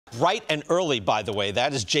bright and early, by the way.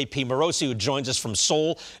 That is JP Morosi, who joins us from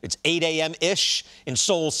Seoul. It's 8 a.m.-ish in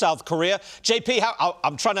Seoul, South Korea. JP,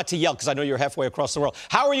 I'm trying not to yell because I know you're halfway across the world.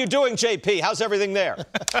 How are you doing, JP? How's everything there?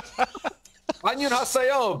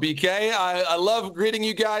 Annyeonghaseyo, BK. I love greeting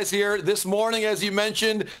you guys here this morning, as you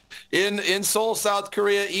mentioned, in Seoul, South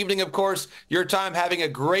Korea. Evening, of course, your time having a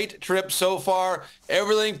great trip so far.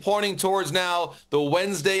 Everything pointing towards now the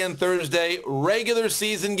Wednesday and Thursday regular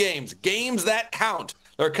season games that count.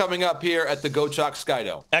 They're coming up here at the Gochok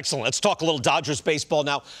Skydome. Excellent. Let's talk a little Dodgers baseball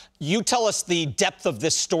now. You tell us the depth of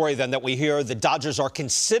this story, then, that we hear the Dodgers are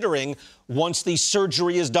considering, once the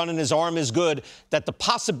surgery is done and his arm is good, that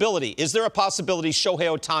is there a possibility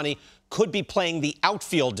Shohei Ohtani could be playing the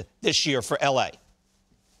outfield this year for L.A.?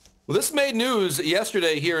 Well, this made news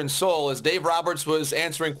yesterday here in Seoul as Dave Roberts was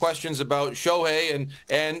answering questions about Shohei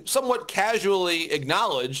and somewhat casually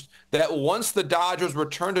acknowledged that once the Dodgers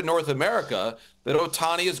return to North America, that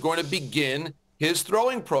Ohtani is going to begin his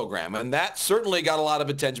throwing program. And that certainly got a lot of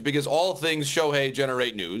attention because all things Shohei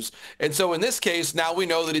generate news. And so in this case, now we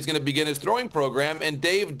know that he's going to begin his throwing program. And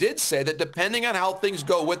Dave did say that depending on how things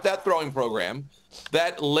go with that throwing program,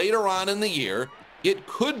 that later on in the year, it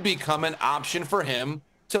could become an option for him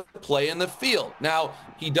to play in the field. Now,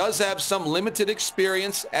 he does have some limited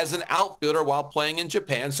experience as an outfielder while playing in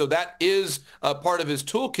Japan, so that is a part of his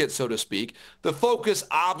toolkit, so to speak. The focus,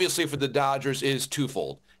 obviously, for the Dodgers is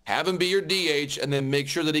twofold. Have him be your DH and then make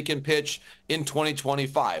sure that he can pitch in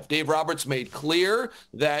 2025. Dave Roberts made clear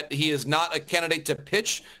that he is not a candidate to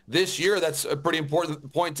pitch this year. That's a pretty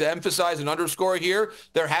important point to emphasize and underscore here.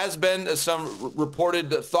 There has been some reported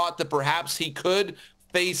thought that perhaps he could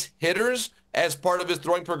face hitters as part of his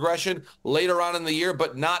throwing progression later on in the year,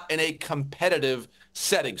 but not in a competitive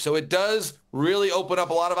setting. So it does really open up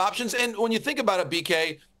a lot of options. And when you think about it,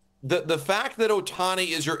 BK, the fact that Ohtani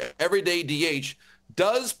is your everyday DH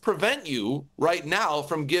does prevent you right now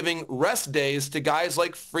from giving rest days to guys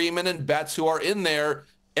like Freeman and Betts who are in there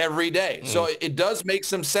every day. So it does make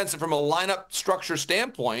some sense. And from a lineup structure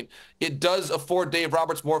standpoint, it does afford Dave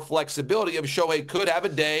Roberts more flexibility. If Shohei could have a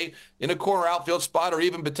day in a corner outfield spot or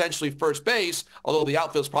even potentially first base, although the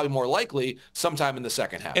outfield is probably more likely sometime in the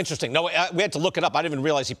second half. Interesting. No, we had to look it up. I didn't even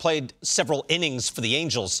realize he played several innings for the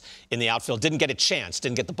Angels in the outfield. Didn't get a chance.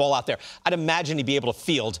 Didn't get the ball out there. I'd imagine he'd be able to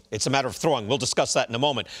field. It's a matter of throwing. We'll discuss that in a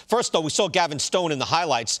moment. First, though, we saw Gavin Stone in the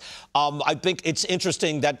highlights. I think it's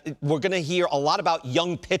interesting that we're going to hear a lot about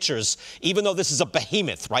young pitchers, even though this is a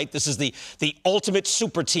behemoth, right? This is the ultimate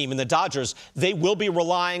super team in the Dodgers. They will be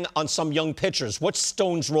relying on some young pitchers. What's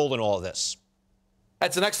Stone's role in all of this?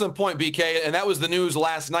 That's an excellent point, BK, and that was the news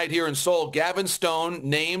last night here in Seoul. Gavin Stone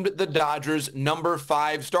named the Dodgers number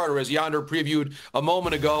 5 starter, as Yonder previewed a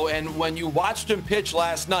moment ago. And when you watched him pitch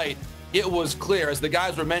last night, it was clear, as the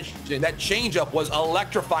guys were mentioning, that changeup was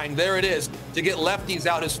electrifying. There it is, to get lefties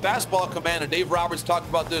out. His fastball command, and Dave Roberts talked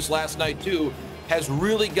about this last night too, has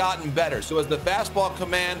really gotten better. So as the fastball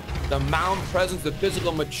command, the mound presence, the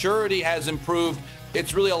physical maturity has improved,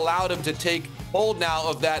 it's really allowed him to take hold now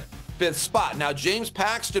of that 5th spot. Now, James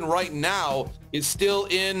Paxton right now is still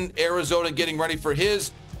in Arizona getting ready for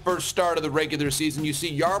his first start of the regular season. You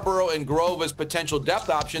see Yarborough and Grove as potential depth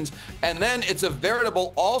options. And then it's a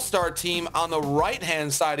veritable all-star team on the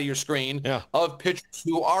right-hand side of your screen of pitchers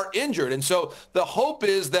who are injured. And so the hope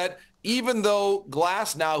is that even though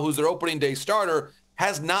Glass now, who's their opening day starter,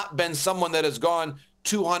 has not been someone that has gone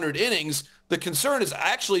 200 innings, the concern is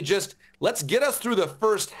actually just let's get us through the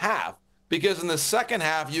first half. Because in the second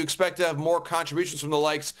half, you expect to have more contributions from the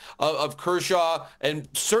likes of Kershaw and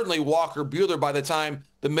certainly Walker Buehler by the time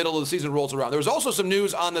the middle of the season rolls around. There was also some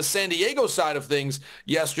news on the San Diego side of things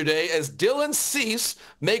yesterday as Dylan Cease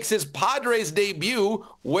makes his Padres debut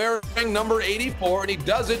wearing number 84, and he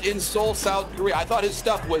does it in Seoul, South Korea. I thought his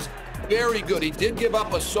stuff was very good. He did give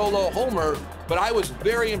up a solo homer, but I was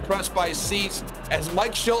very impressed by Cease. As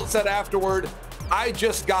Mike Schultz said afterward, I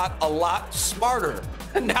just got a lot smarter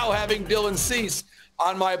now having Dylan Cease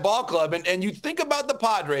on my ball club. And you think about the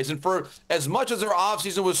Padres, and for as much as their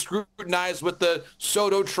offseason was scrutinized with the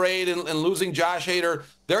Soto trade and losing Josh Hader,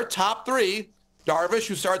 their top 3, Darvish,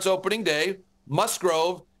 who starts opening day,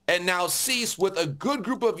 Musgrove, and now Cease, with a good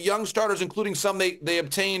group of young starters, including some they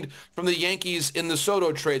obtained from the Yankees in the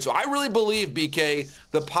Soto trade. So I really believe, BK,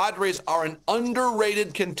 the Padres are an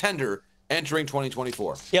underrated contender entering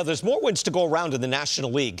 2024. Yeah, there's more wins to go around in the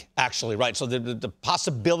National League, actually, right? So the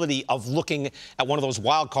possibility of looking at one of those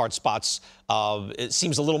wild card spots, it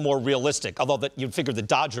seems a little more realistic, although that you'd figure the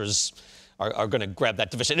Dodgers are going to grab that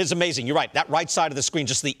division. It is amazing. You're right. That right side of the screen,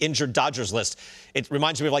 just the injured Dodgers list. It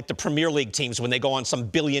reminds me of like the Premier League teams when they go on some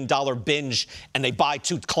billion-dollar binge and they buy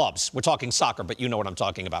 2 clubs. We're talking soccer, but you know what I'm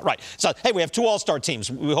talking about. Right. So, hey, we have 2 all-star teams.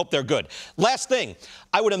 We hope they're good. Last thing,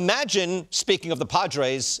 I would imagine, speaking of the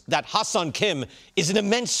Padres, that Ha-Seong Kim is an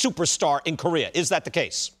immense superstar in Korea. Is that the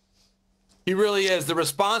case? He really is. The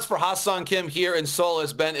response for Ha-Seong Kim here in Seoul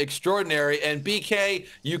has been extraordinary. And BK,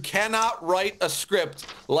 you cannot write a script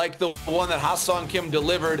like the one that Ha-Seong Kim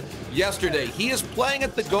delivered yesterday. He is playing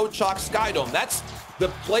at the Gochok Skydome. That's the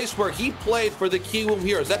place where he played for the Kiwoom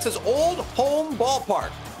Heroes. That's his old home ballpark.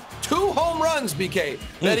 2 home runs, BK,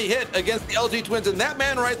 that he hit against the LG Twins. And that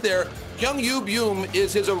man right there, Kyung-Yu Byum,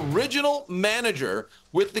 is his original manager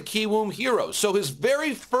with the Kiwoom Heroes. So his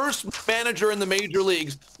very first manager in the major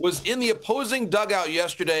leagues was in the opposing dugout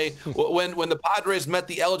yesterday when the Padres met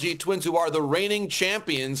the LG Twins, who are the reigning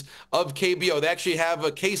champions of KBO. They actually have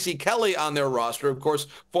a Casey Kelly on their roster, of course,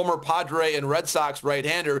 former Padre and Red Sox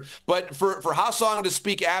right-hander. But for Ha-Seong to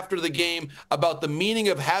speak after the game about the meaning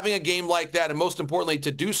of having a game like that, and most importantly,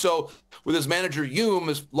 to do so with his manager, Youm,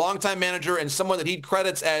 his longtime manager, and someone that he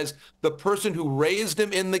credits as the person who raised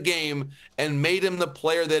him in the game and made him the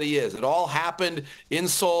player that he is. It all happened in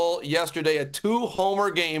Seoul yesterday, a 2-homer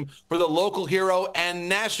game for the local hero and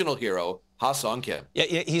national hero, Ha-Seong Kim. Yeah,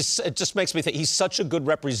 it just makes me think he's such a good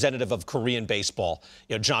representative of Korean baseball,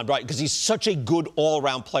 John, right? Because he's such a good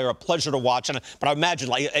all-around player, a pleasure to watch. But I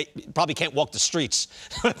imagine, he probably can't walk the streets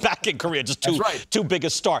back in Korea, just too big a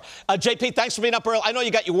star. JP, thanks for being up early. I know you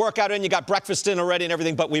got your workout in, you got breakfast in already and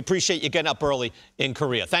everything, but we appreciate you getting up early in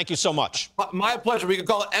Korea. Thank you so much. My pleasure. We can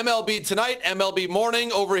call it MLB Tonight, MLB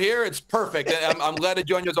Morning over here. It's perfect. I'm glad to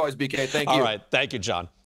join you as always, BK. Thank you. All right. Thank you, John.